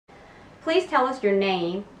Please tell us your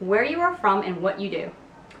name, where you are from, and what you do.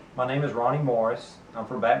 My name is Ronnie Morris. I'm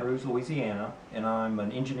from Baton Rouge, Louisiana, and I'm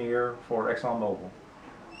an engineer for ExxonMobil.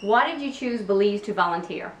 Why did you choose Belize to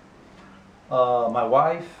volunteer? My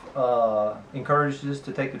wife encouraged us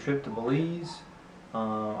to take the trip to Belize.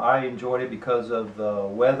 I enjoyed it because of the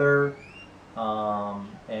weather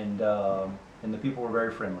and the people were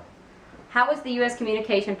very friendly. How was the U.S.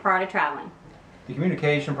 communication prior to traveling? The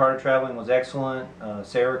communication prior to traveling was excellent.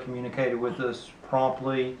 Sarah communicated with us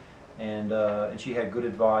promptly, and she had good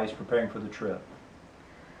advice preparing for the trip.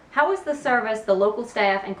 How was the service the local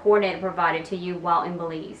staff and coordinator provided to you while in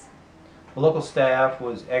Belize? The local staff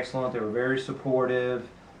was excellent. They were very supportive.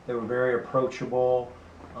 They were very approachable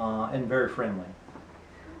and very friendly.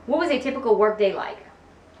 What was a typical workday like?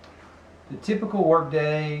 The typical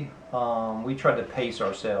workday, we tried to pace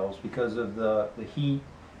ourselves because of the heat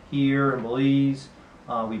here in Belize.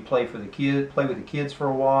 We play with the kids for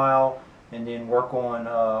a while, and then work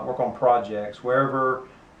on projects wherever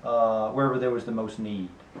there was the most need.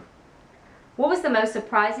 What was the most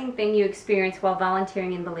surprising thing you experienced while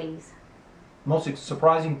volunteering in Belize? The most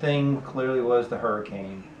surprising thing clearly was the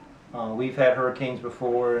hurricane. We've had hurricanes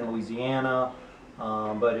before in Louisiana,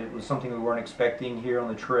 but it was something we weren't expecting here on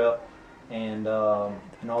the trip, and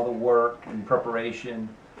all the work and preparation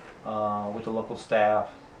with the local staff,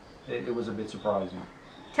 it was a bit surprising.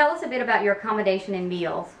 Tell us a bit about your accommodation and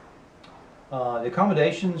meals. The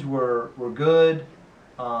accommodations were good.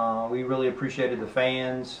 We really appreciated the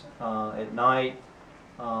fans at night,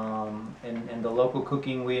 and the local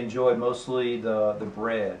cooking. We enjoyed mostly the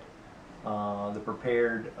bread, the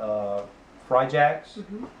prepared fry jacks,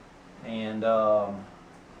 and I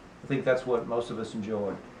think that's what most of us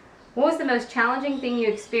enjoyed. What was the most challenging thing you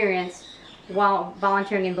experienced while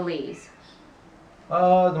volunteering in Belize?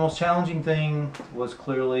 The most challenging thing was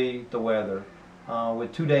clearly the weather.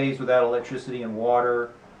 With 2 days without electricity and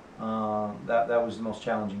water, that was the most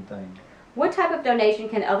challenging thing. What type of donation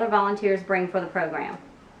can other volunteers bring for the program?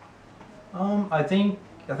 I think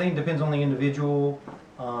it depends on the individual.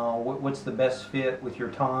 What's the best fit with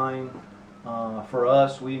your time? For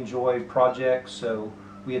us, we enjoy projects, so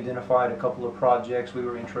we identified a couple of projects we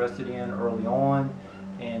were interested in early on,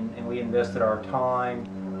 and we invested our time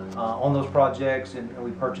on those projects, and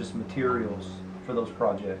we purchased materials for those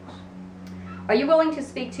projects. Are you willing to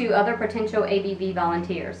speak to other potential ABV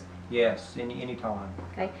volunteers? Yes, anytime.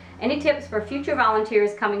 Okay. Any tips for future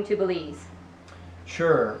volunteers coming to Belize?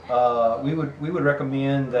 Sure. We would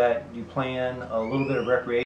recommend that you plan a little bit of recreation